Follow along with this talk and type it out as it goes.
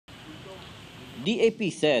DAP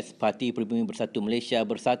says Parti Pribumi Bersatu Malaysia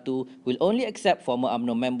Bersatu will only accept former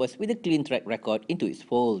UMNO members with a clean track record into its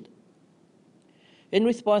fold. In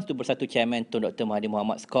response to Bersatu Chairman Tun Dr. Mahathir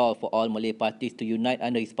Mohamed's call for all Malay parties to unite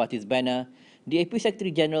under his party's banner, DAP Secretary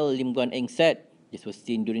General Lim Guan Eng said this was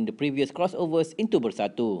seen during the previous crossovers into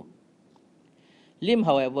Bersatu. Lim,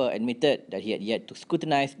 however, admitted that he had yet to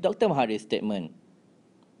scrutinise Dr. Mahathir's statement.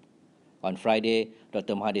 On Friday,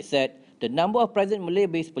 Dr. Mahathir said the number of present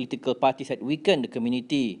Malay-based political parties had weakened the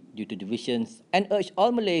community due to divisions and urged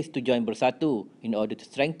all Malays to join Bersatu in order to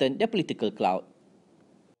strengthen their political clout.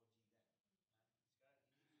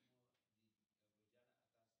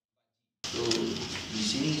 So, di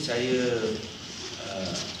sini saya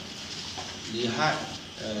lihat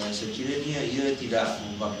sekiranya ia tidak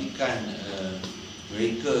membabikan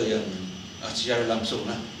mereka yang secara langsung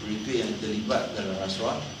mereka yang terlibat dalam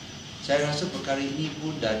rasuah. Saya rasa perkara ini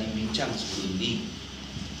pun dah dibincang sebelum ini.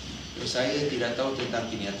 Saya tidak tahu tentang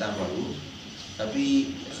kenyataan baru,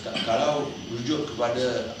 tapi kalau rujuk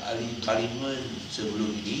kepada ahli parlimen sebelum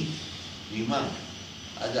ini, memang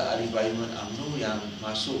ada ahli parlimen UMNO yang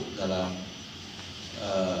masuk dalam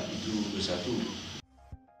itu Bersatu.